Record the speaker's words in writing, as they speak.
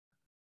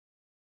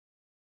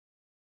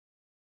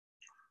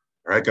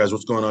All right, guys,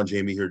 what's going on?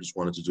 Jamie here. Just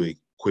wanted to do a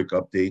quick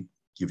update,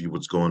 give you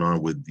what's going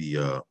on with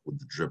the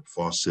drip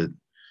faucet,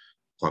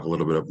 talk a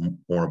little bit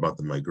more about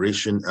the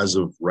migration. As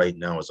of right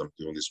now, as I'm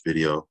doing this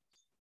video,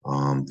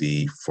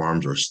 the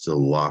farms are still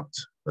locked,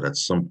 but at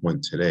some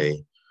point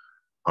today,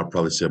 I'll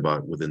probably say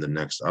about within the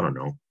next, I don't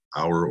know,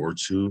 hour or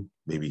two,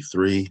 maybe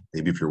three.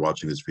 Maybe if you're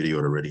watching this video,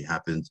 it already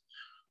happened.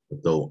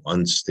 But they'll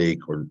unstake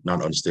or not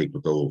unstake,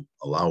 but they'll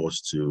allow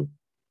us to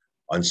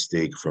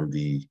unstake from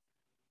the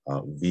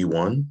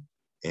V1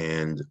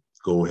 and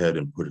go ahead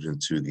and put it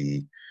into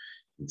the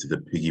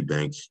piggy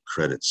bank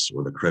credits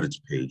or the credits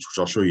page, which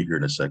I'll show you here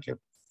in a second.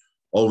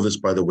 All of this,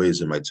 by the way,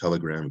 is in my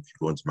Telegram. If you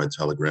go into my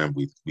Telegram,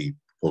 we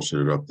posted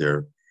it up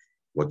there,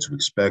 what to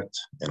expect,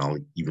 and I'll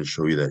even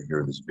show you that here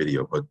in this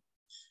video. But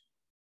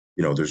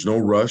there's no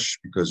rush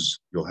because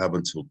you'll have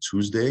until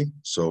Tuesday.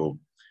 So,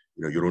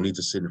 you don't need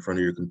to sit in front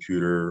of your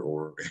computer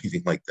or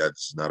anything like that.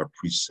 This is not a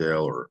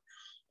pre-sale or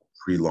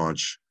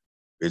pre-launch.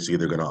 Basically,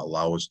 they're going to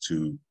allow us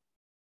to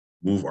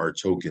move our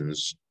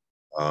tokens,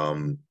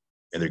 and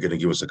they're going to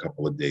give us a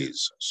couple of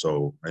days.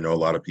 So I know a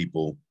lot of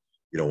people,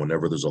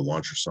 whenever there's a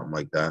launch or something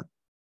like that,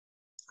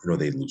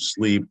 they lose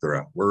sleep, they're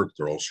at work,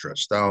 they're all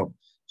stressed out.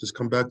 Just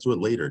come back to it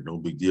later. No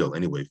big deal.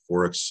 Anyway,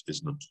 Forex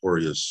is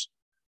notorious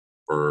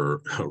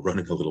for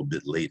running a little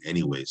bit late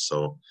anyway.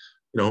 So,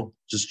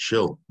 just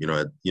chill,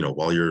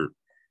 while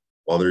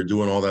they're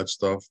doing all that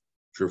stuff,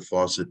 Drip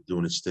Faucet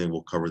doing its thing.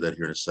 We'll cover that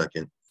here in a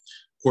second.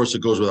 Of course,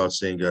 it goes without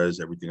saying, guys,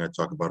 everything I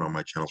talk about on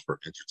my channel is for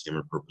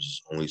entertainment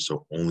purposes only.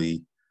 So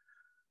only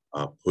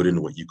put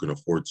in what you can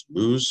afford to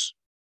lose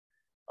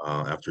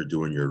after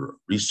doing your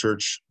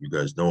research. You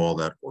guys know all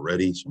that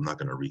already, so I'm not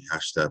going to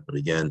rehash that. But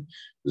again,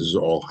 this is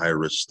all high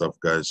risk stuff,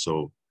 guys.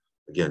 So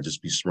again,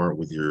 just be smart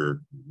with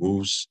your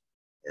moves.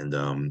 And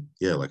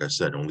yeah, like I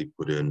said, only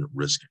put in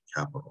risk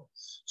capital.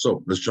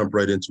 So let's jump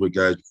right into it,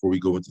 guys. Before we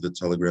go into the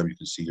Telegram, you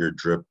can see here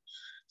Drip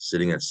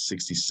sitting at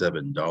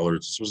 $67.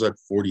 This was at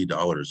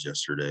 $40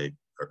 yesterday,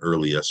 or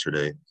early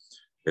yesterday.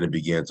 And it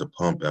began to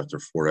pump after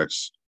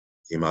Forex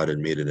came out and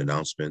made an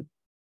announcement.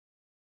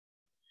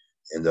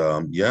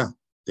 And yeah,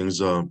 things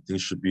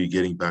should be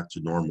getting back to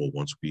normal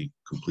once we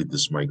complete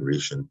this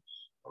migration.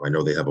 I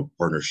know they have a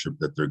partnership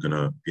that they're going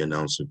to be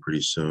announcing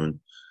pretty soon.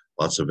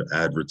 Lots of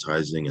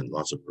advertising and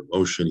lots of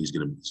promotion. He's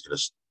gonna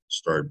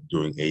start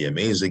doing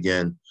AMAs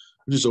again,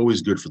 which is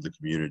always good for the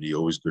community,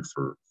 always good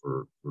for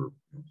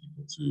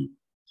people to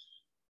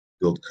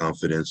build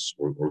confidence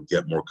or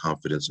get more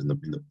confidence in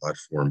the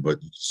platform.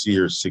 But you can see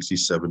here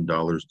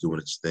 $67 doing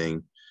its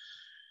thing.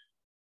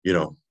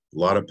 A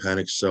lot of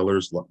panic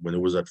sellers. When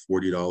it was at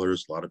 $40,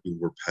 a lot of people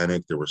were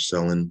panicked. They were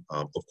selling.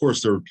 Of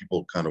course, there were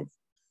people kind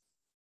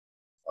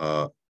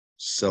of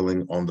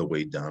selling on the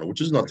way down,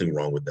 which is nothing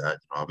wrong with that.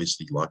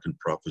 Obviously, locking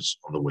profits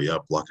on the way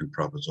up, locking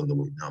profits on the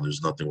way down.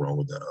 There's nothing wrong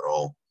with that at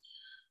all.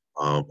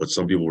 But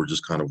some people were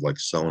just kind of like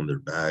selling their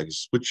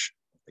bags, which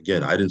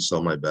again, I didn't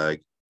sell my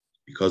bag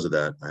because of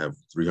that. I have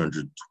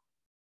 300.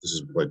 This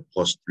is like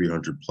plus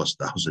 300 plus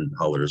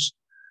 $1,000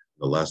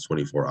 the last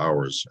 24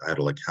 hours. I had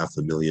like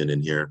 $500,000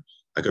 in here.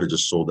 I could have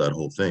just sold that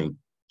whole thing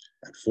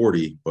at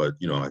 40, but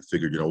I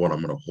figured, what,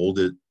 I'm going to hold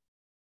it.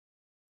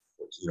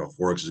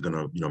 Forex is going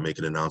to, make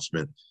an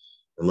announcement.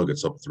 And look,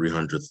 it's up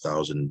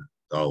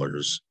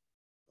 $300,000.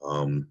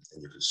 And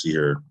you can see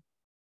here,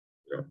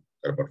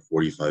 got about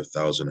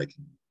 45,000. I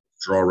can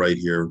draw right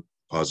here,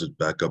 deposit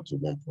back up to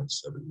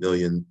 1.7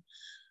 million.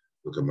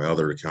 Look at my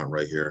other account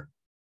right here,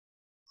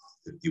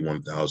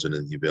 51,000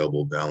 in the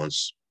available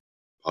balance,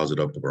 deposit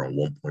up to around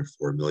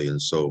 1.4 million.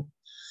 So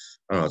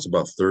I don't know, it's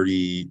about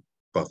 $3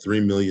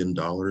 million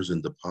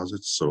in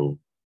deposits. So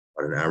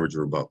at an average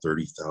of about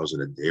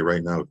 30,000 a day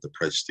right now, if the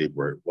price stayed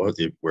where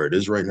it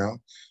is right now.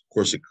 Of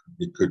course, it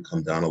could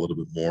come down a little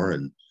bit more,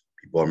 and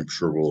people, I'm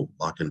sure, will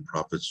lock in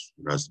profits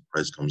as the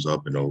price comes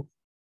up, and it'll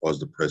cause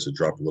the price to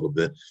drop a little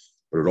bit.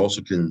 But it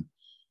also can,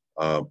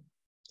 the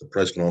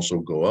price can also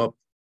go up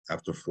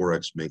after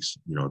Forex makes,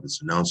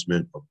 this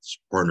announcement of this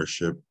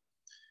partnership.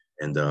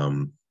 And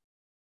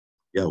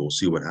yeah, we'll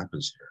see what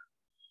happens here.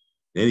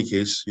 In any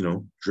case,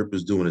 Drip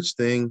is doing its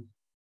thing.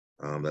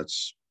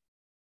 It's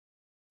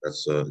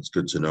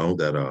good to know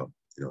that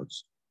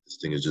this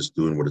thing is just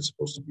doing what it's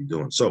supposed to be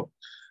doing. So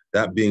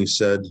that being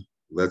said,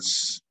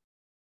 let's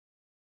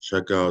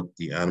check out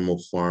the animal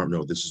farm.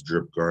 No, this is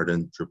Drip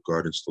Garden. Drip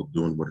Garden's still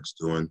doing what it's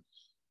doing.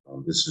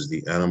 This is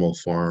the animal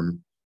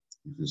farm.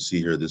 You can see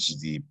here, this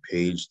is the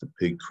page, the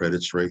pig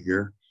credits right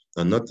here.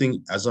 Now,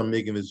 nothing, as I'm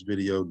making this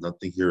video,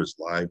 nothing here is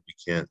live. We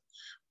can't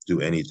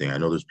do anything. I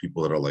know there's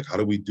people that are like, how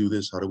do we do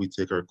this? How do we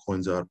take our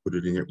coins out, put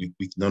it in here?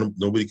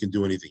 Nobody can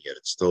do anything yet.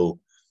 It's still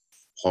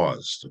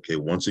paused. Okay,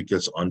 once it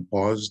gets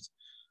unpaused,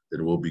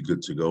 then we'll be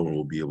good to go, and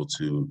we'll be able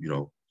to,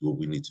 do what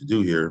we need to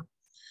do here.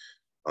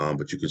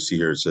 But you can see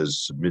here it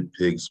says submit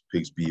pigs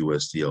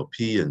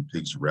BUSDLP, and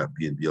pigs wrap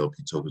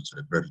BNBLP tokens to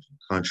the credit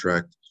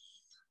contract.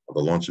 On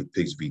the launch of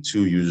pigs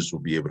V2, users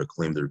will be able to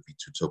claim their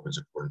V2 tokens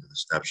according to the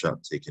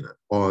snapshot taken at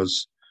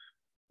pause.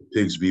 The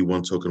pigs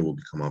V1 token will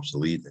become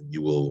obsolete, and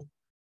you will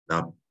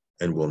not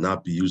and will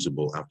not be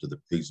usable after the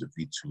pigs of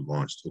V2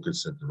 launch.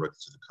 Tokens sent directly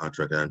to the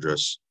contract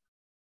address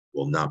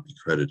will not be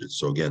credited.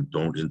 So again,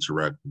 don't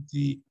interact with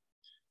the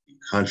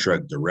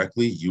contract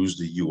directly. Use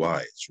the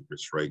UI.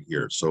 It's right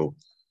here. So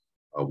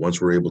once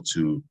we're able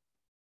to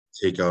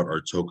take out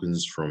our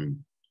tokens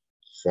from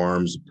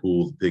farms, the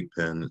pool, the pig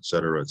pen, et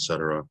cetera,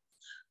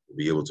 we'll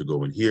be able to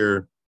go in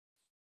here,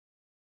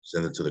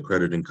 send it to the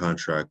crediting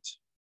contract,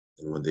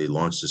 and when they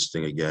launch this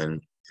thing again,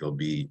 it'll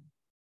be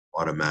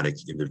automatic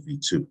in the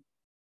V2.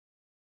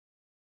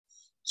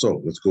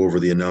 So let's go over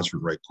the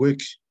announcement right quick.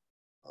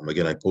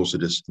 Again, I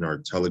posted this in our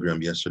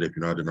Telegram yesterday. If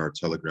you're not in our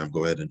Telegram,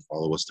 go ahead and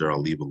follow us there.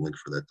 I'll leave a link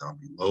for that down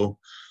below.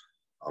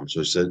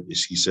 So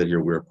he said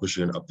here, we're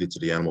pushing an update to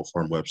the Animal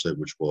Farm website,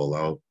 which will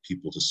allow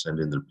people to send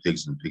in their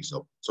pigs and pigs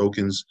LP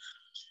tokens.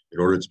 In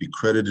order to be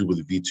credited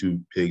with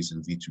V2 pigs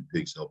and V2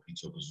 pigs LP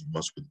tokens, you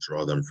must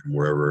withdraw them from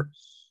wherever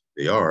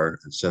they are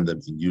and send them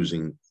in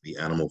using the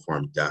Animal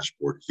Farm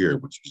dashboard here,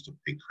 which is the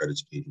pig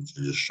credits page which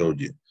I just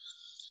showed you.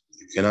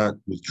 You cannot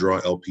withdraw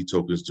LP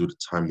tokens due to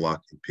time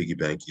lock and piggy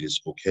bank. It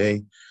is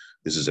okay.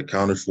 This is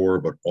accounted for,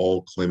 but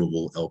all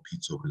claimable LP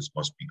tokens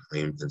must be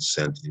claimed and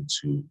sent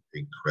into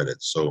pig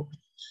credits. So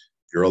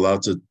you're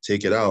allowed to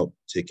take it out,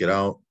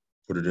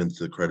 put it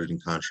into the crediting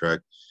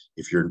contract.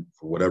 If you're,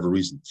 for whatever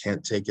reason,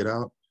 can't take it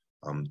out,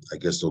 I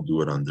guess they'll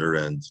do it on their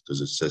end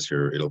because it says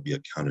here it'll be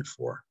accounted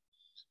for.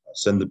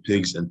 Send the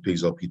pigs and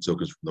pigs LP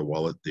tokens from the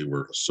wallet they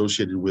were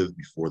associated with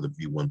before the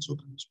V1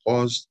 token was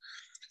paused.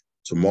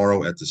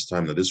 Tomorrow at this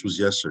time, now this was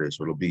yesterday,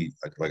 so it'll be,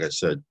 like I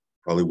said,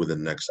 probably within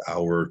the next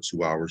hour,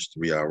 2 hours,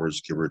 3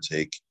 hours, give or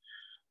take,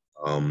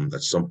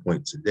 at some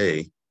point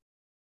today,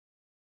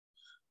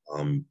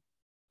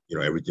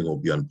 everything will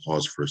be on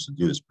pause for us to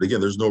do this. But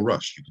again, there's no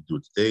rush. You can do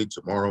it today,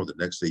 tomorrow, the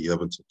next day. You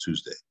have until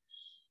Tuesday.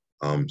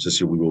 Says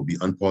here we will be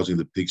unpausing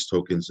the pigs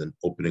tokens and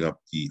opening up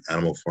the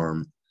Animal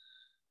Farm,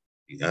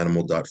 the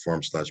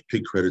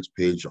animal.farm/pig credits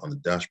page on the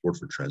dashboard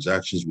for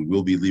transactions. We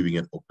will be leaving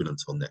it open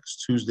until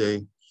next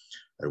Tuesday,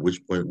 at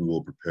which point we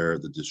will prepare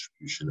the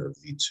distribution of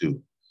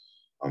V2.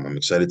 I'm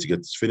excited to get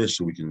this finished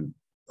so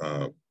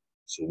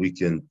we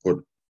can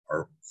put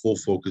our full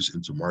focus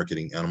into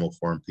marketing Animal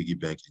Farm Piggy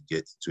Bank and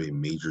get to a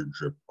major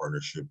drip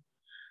partnership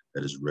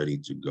that is ready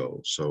to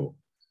go. So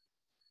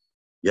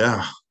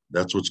yeah,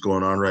 that's what's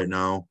going on right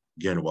now.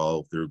 Again,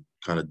 while they're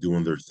kind of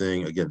doing their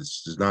thing, again,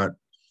 this is not,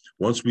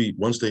 once they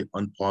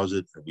unpause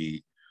it and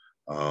we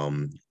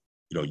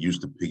use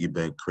the piggy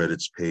bank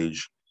credits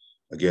page,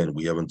 again,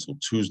 we have until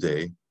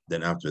Tuesday.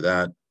 Then after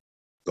that,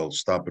 they'll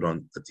stop it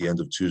at the end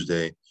of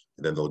Tuesday,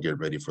 and then they'll get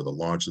ready for the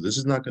launch. So this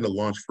is not going to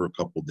launch for a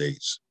couple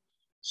days.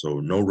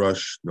 So no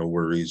rush, no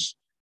worries.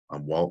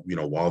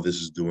 While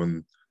this is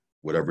doing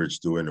whatever it's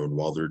doing, and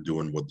while they're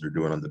doing what they're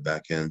doing on the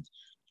back end,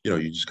 you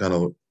just kind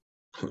of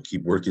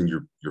keep working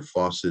your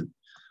faucet.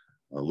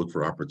 Look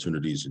for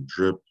opportunities in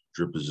drip.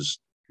 Drip is just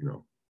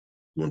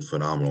doing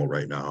phenomenal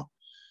right now.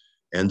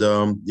 And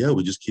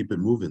we just keep it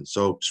moving.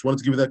 So just wanted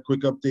to give you that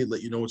quick update,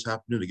 let you know what's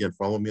happening. Again,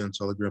 follow me on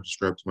Telegram,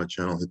 subscribe to my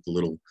channel, hit the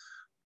little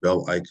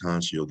bell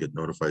icon so you'll get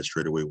notified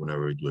straight away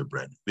whenever I do a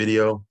brand new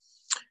video.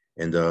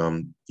 And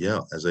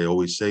as I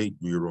always say,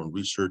 do your own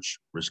research,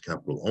 risk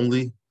capital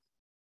only,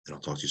 and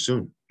I'll talk to you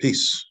soon.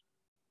 Peace.